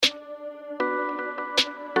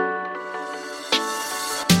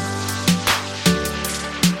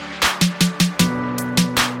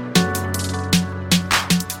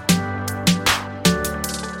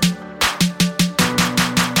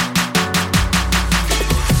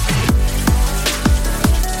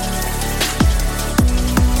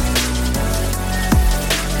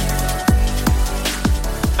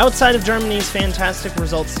Outside of Germany's fantastic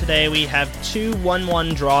results today, we have two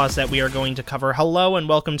 1-1 draws that we are going to cover. Hello and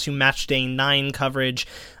welcome to Matchday 9 coverage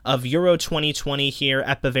of Euro 2020 here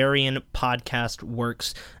at Bavarian Podcast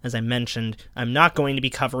Works. As I mentioned, I'm not going to be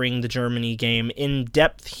covering the Germany game in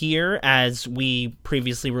depth here, as we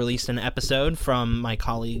previously released an episode from my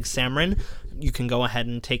colleague Samrin. You can go ahead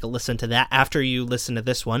and take a listen to that after you listen to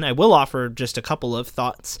this one. I will offer just a couple of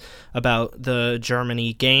thoughts about the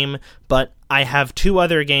Germany game, but I have two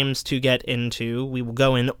other games to get into. We will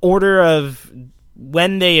go in order of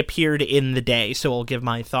when they appeared in the day, so I'll give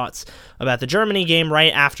my thoughts about the Germany game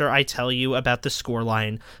right after I tell you about the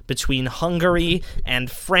scoreline between Hungary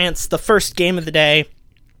and France, the first game of the day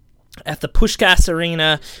at the Puskás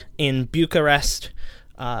Arena in Bucharest.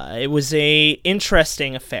 It was a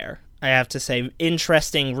interesting affair. I have to say,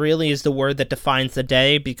 interesting really is the word that defines the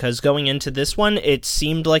day, because going into this one, it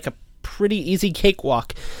seemed like a pretty easy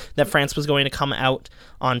cakewalk that France was going to come out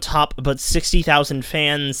on top, but 60,000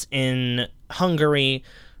 fans in Hungary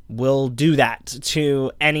will do that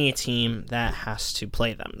to any team that has to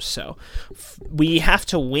play them. So we have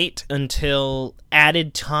to wait until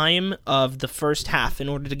added time of the first half in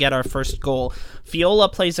order to get our first goal.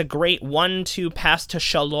 Fiola plays a great 1-2 pass to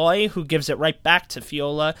Shaloi, who gives it right back to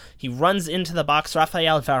Fiola. He runs into the box.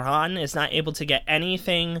 Raphael Varane is not able to get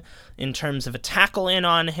anything in terms of a tackle in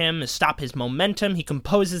on him, stop his momentum. He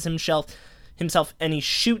composes himself, and he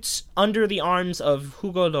shoots under the arms of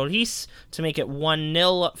Hugo Lloris to make it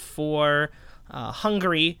 1-0 for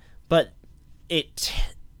Hungary, but it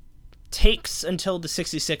takes until the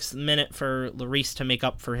 66th minute for Lloris to make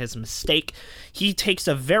up for his mistake. He takes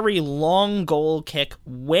a very long goal kick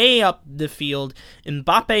way up the field.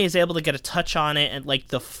 Mbappe is able to get a touch on it at like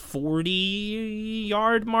the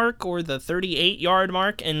 40-yard mark or the 38-yard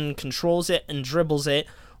mark and controls it and dribbles it,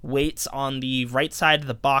 waits on the right side of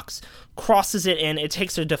the box, crosses it in. It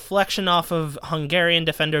takes a deflection off of Hungarian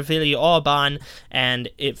defender Vili Orban, and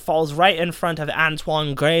it falls right in front of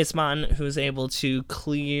Antoine Griezmann, who is able to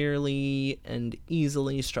clearly and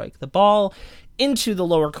easily strike the ball into the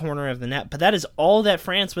lower corner of the net. But that is all that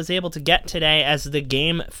France was able to get today, as the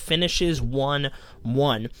game finishes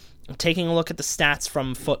 1-1. Taking a look at the stats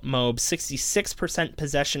from FootMob, 66%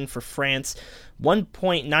 possession for France,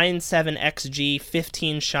 1.97 XG,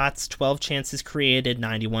 15 shots, 12 chances created,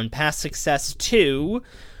 91 pass success to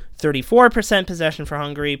 34% possession for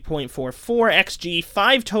Hungary, 0.44 XG,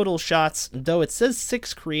 5 total shots, though it says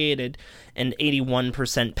 6 created, and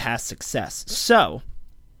 81% pass success. So,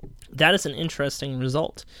 that is an interesting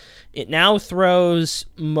result. It now throws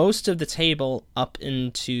most of the table up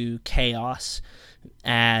into chaos,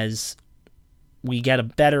 as we get a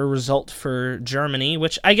better result for Germany,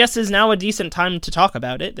 which I guess is now a decent time to talk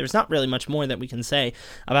about it. There's not really much more that we can say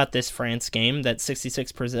about this France game. That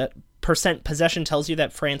 66% possession tells you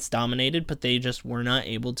that France dominated, but they just were not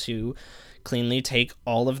able to cleanly take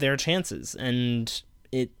all of their chances. And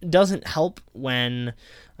it doesn't help when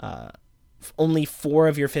only 4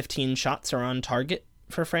 of your 15 shots are on target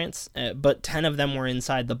for France, but 10 of them were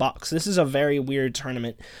inside the box. This is a very weird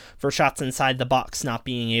tournament for shots inside the box not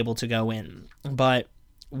being able to go in. But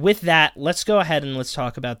with that, let's go ahead and let's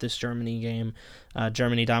talk about this Germany game.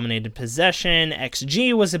 Germany dominated possession.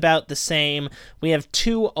 XG was about the same. We have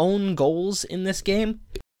 2 own goals in this game.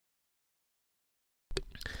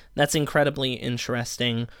 That's incredibly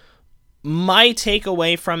interesting. My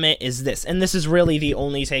takeaway from it is this, and this is really the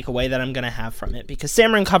only takeaway that I'm going to have from it, because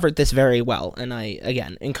Samrin covered this very well, and I,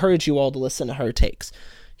 again, encourage you all to listen to her takes.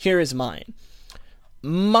 Here is mine.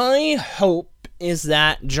 My hope is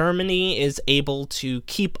that Germany is able to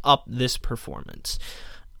keep up this performance.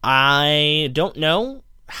 I don't know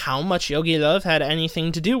how much Jogi Löw had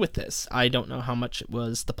anything to do with this. I don't know how much it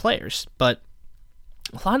was the players, but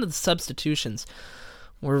a lot of the substitutions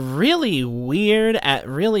were really weird at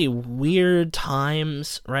really weird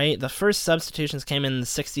times, right? The first substitutions came in the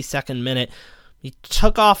 62nd minute. He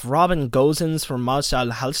took off Robin Gosens for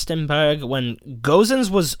Marcel Halstenberg when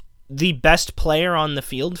Gosens was the best player on the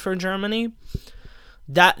field for Germany.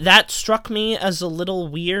 That struck me as a little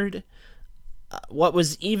weird. What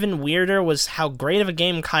was even weirder was how great of a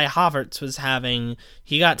game Kai Havertz was having.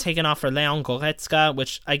 He got taken off for Leon Goretzka,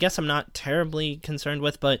 which I guess I'm not terribly concerned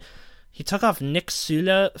with, but he took off Nick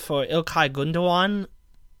Süle for Ilkay Gundogan.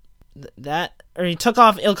 He took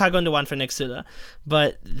off Ilkay Gundogan for Nick Süle.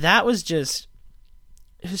 But that was just...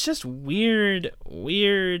 It was just weird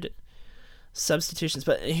substitutions.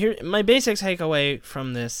 But here, my basic takeaway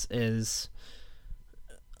from this is...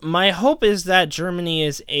 My hope is that Germany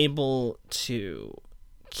is able to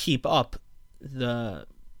keep up the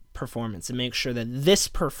performance and make sure that this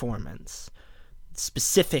performance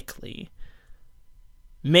specifically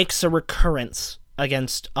makes a recurrence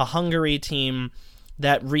against a Hungary team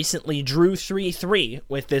that recently drew 3-3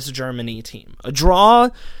 with this Germany team. A draw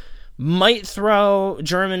might throw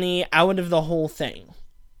Germany out of the whole thing,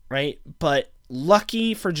 right? But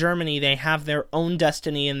lucky for Germany, they have their own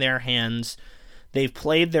destiny in their hands. They've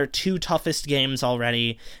played their 2 toughest games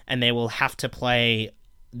already, and they will have to play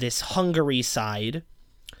this Hungary side.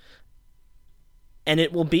 And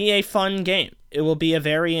it will be a fun game. It will be a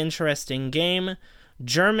very interesting game.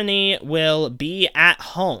 Germany will be at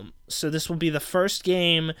home. So this will be the first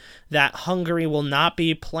game that Hungary will not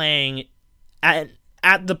be playing at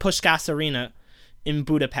the Puskás Arena in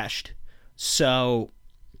Budapest. So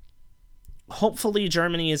hopefully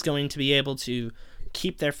Germany is going to be able to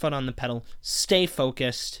keep their foot on the pedal, stay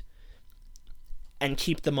focused, and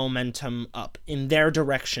keep the momentum up in their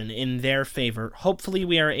direction, in their favor. Hopefully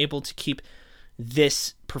we are able to keep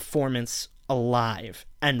this performance alive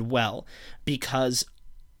and well, because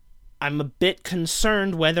I'm a bit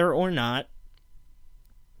concerned whether or not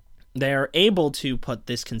they are able to put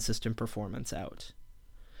this consistent performance out.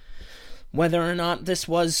 Whether or not this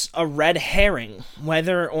was a red herring,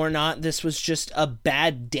 whether or not this was just a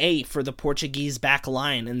bad day for the Portuguese back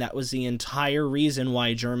line, and that was the entire reason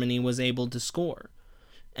why Germany was able to score,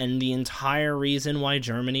 and the entire reason why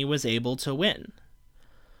Germany was able to win.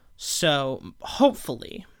 So,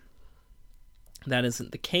 hopefully, that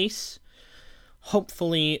isn't the case.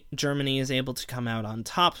 Hopefully, Germany is able to come out on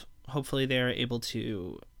top. Hopefully, they're able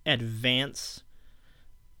to advance.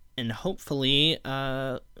 And hopefully,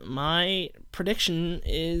 my prediction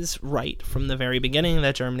is right from the very beginning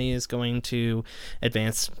that Germany is going to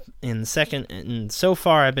advance in second. And so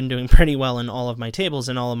far, I've been doing pretty well in all of my tables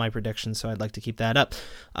and all of my predictions, so I'd like to keep that up.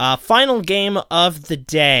 Final game of the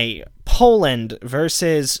day, Poland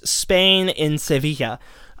versus Spain in Sevilla.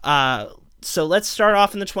 So let's start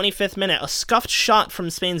off in the 25th minute. A scuffed shot from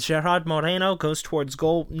Spain's Gerard Moreno goes towards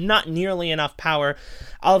goal. Not nearly enough power.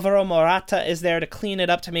 Alvaro Morata is there to clean it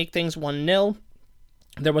up to make things 1-0.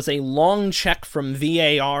 There was a long check from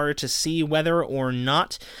VAR to see whether or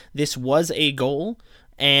not this was a goal,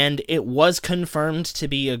 and it was confirmed to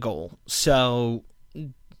be a goal. So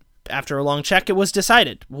after a long check, it was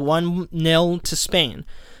decided 1-0 to Spain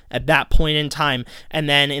at that point in time. And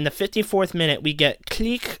then in the 54th minute, we get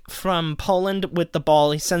Klich from Poland with the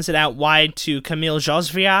ball. He sends it out wide to Kamil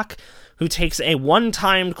Józwiak, who takes a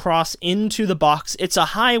one-timed cross into the box. It's a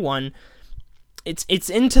high one. It's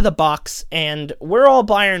into the box, and we're all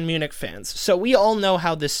Bayern Munich fans, so we all know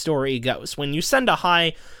how this story goes. When you send a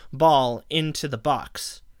high ball into the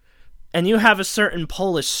box, and you have a certain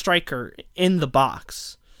Polish striker in the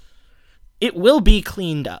box, it will be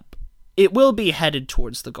cleaned up. It will be headed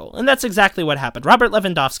towards the goal. And that's exactly what happened. Robert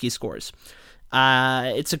Lewandowski scores.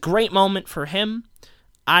 It's a great moment for him.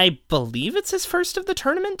 I believe it's his first of the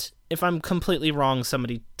tournament. If I'm completely wrong,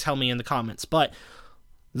 somebody tell me in the comments. But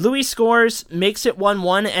Louis scores, makes it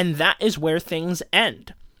 1-1, and that is where things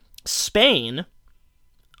end. Spain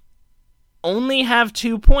only have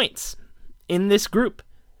 2 points in this group.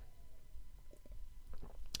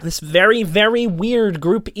 This very, very weird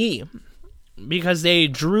Group E. Because they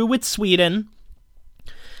drew with Sweden,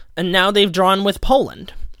 and now they've drawn with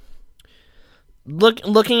Poland.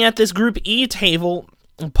 Looking at this Group E table,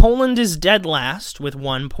 Poland is dead last with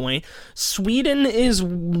 1 point. Sweden is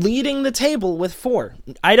leading the table with 4.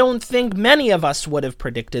 I don't think many of us would have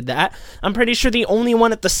predicted that. I'm pretty sure the only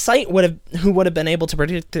one at the site who would have been able to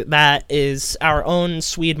predict that is our own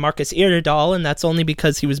Swede Marcus Iredal, and that's only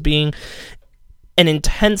because he was being an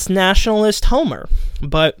intense nationalist homer.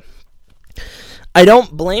 But I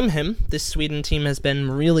don't blame him. This Sweden team has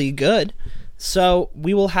been really good. So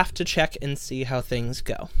we will have to check and see how things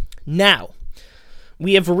go. Now,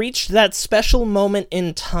 we have reached that special moment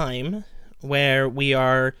in time where we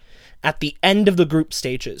are at the end of the group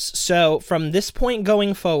stages. So from this point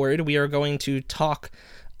going forward, we are going to talk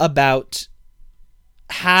about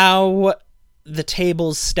how the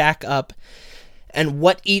tables stack up and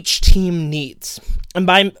what each team needs.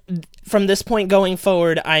 And from this point going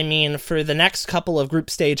forward, I mean for the next couple of group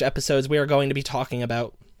stage episodes, we are going to be talking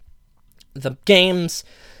about the games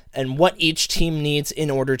and what each team needs in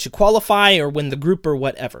order to qualify or win the group or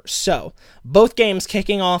whatever. So, both games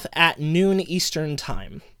kicking off at noon Eastern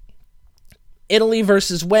Time. Italy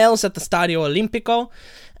versus Wales at the Stadio Olimpico,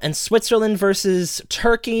 and Switzerland versus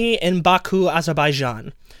Turkey in Baku,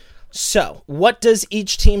 Azerbaijan. So, what does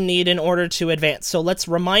each team need in order to advance? So let's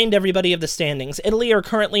remind everybody of the standings. Italy are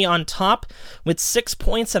currently on top with 6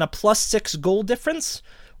 points and a +6 goal difference.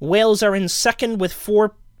 Wales are in second with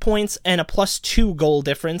 4 points and a +2 goal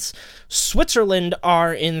difference. Switzerland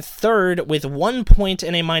are in third with 1 point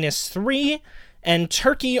and a -3. and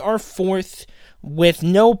Turkey are fourth with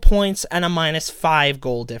no points and a -5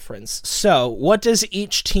 goal difference. So, what does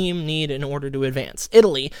each team need in order to advance?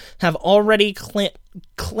 Italy have already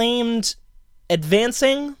claimed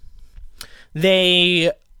advancing.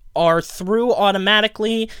 They are through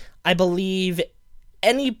automatically. I believe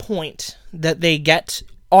any point that they get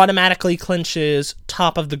automatically clinches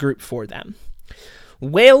top of the group for them.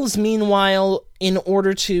 Wales, meanwhile, in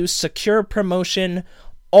order to secure promotion,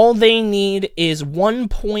 all they need is 1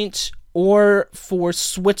 point or for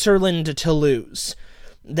Switzerland to lose.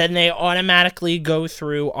 Then they automatically go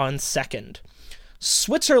through on second.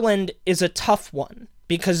 Switzerland is a tough one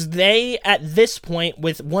because they, at this point,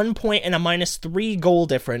 with 1 point and a -3 goal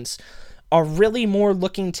difference, are really more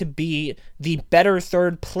looking to be the better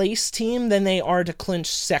third place team than they are to clinch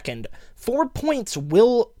second. 4 points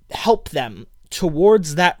will help them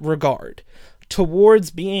towards that regard,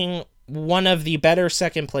 towards being one of the better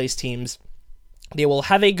second place teams. They will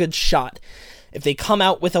have a good shot if they come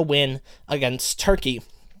out with a win against Turkey,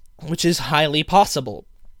 which is highly possible.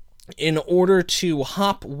 In order to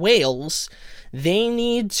hop Wales, they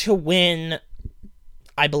need to win,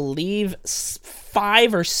 I believe,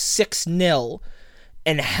 5 or 6-0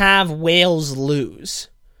 and have Wales lose.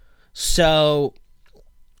 So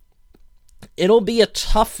it'll be a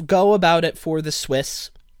tough go about it for the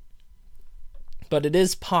Swiss, but it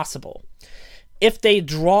is possible. If they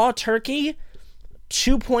draw Turkey,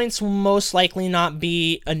 2 points will most likely not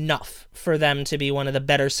be enough for them to be one of the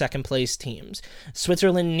better second-place teams.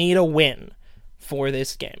 Switzerland need a win for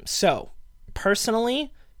this game. So,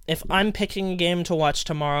 personally, if I'm picking a game to watch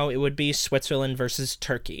tomorrow, it would be Switzerland versus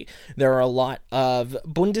Turkey. There are a lot of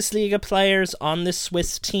Bundesliga players on this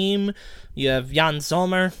Swiss team. You have Jan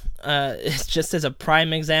Sommer, just as a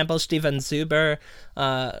prime example, Steven Zuber,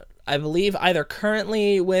 I believe either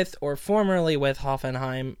currently with or formerly with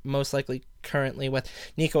Hoffenheim, most likely currently with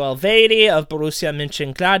Nico Elvedi of Borussia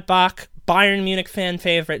Mönchengladbach, Bayern Munich fan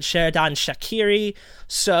favorite Xherdan Shaqiri.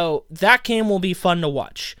 So that game will be fun to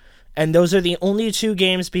watch. And those are the only 2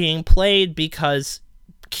 games being played because,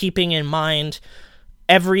 keeping in mind,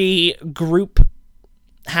 every group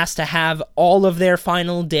has to have all of their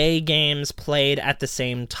final day games played at the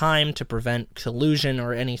same time to prevent collusion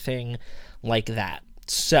or anything like that.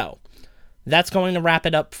 So, that's going to wrap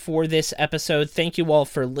it up for this episode. Thank you all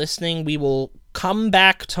for listening. We will come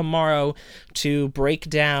back tomorrow to break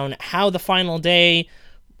down how the final day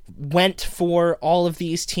went for all of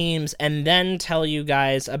these teams and then tell you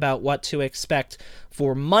guys about what to expect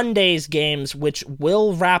for Monday's games, which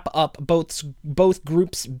will wrap up both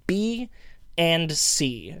groups B and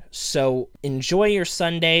C. So enjoy your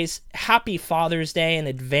Sundays. Happy Father's Day in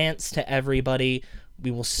advance to everybody.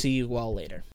 We will see you all later.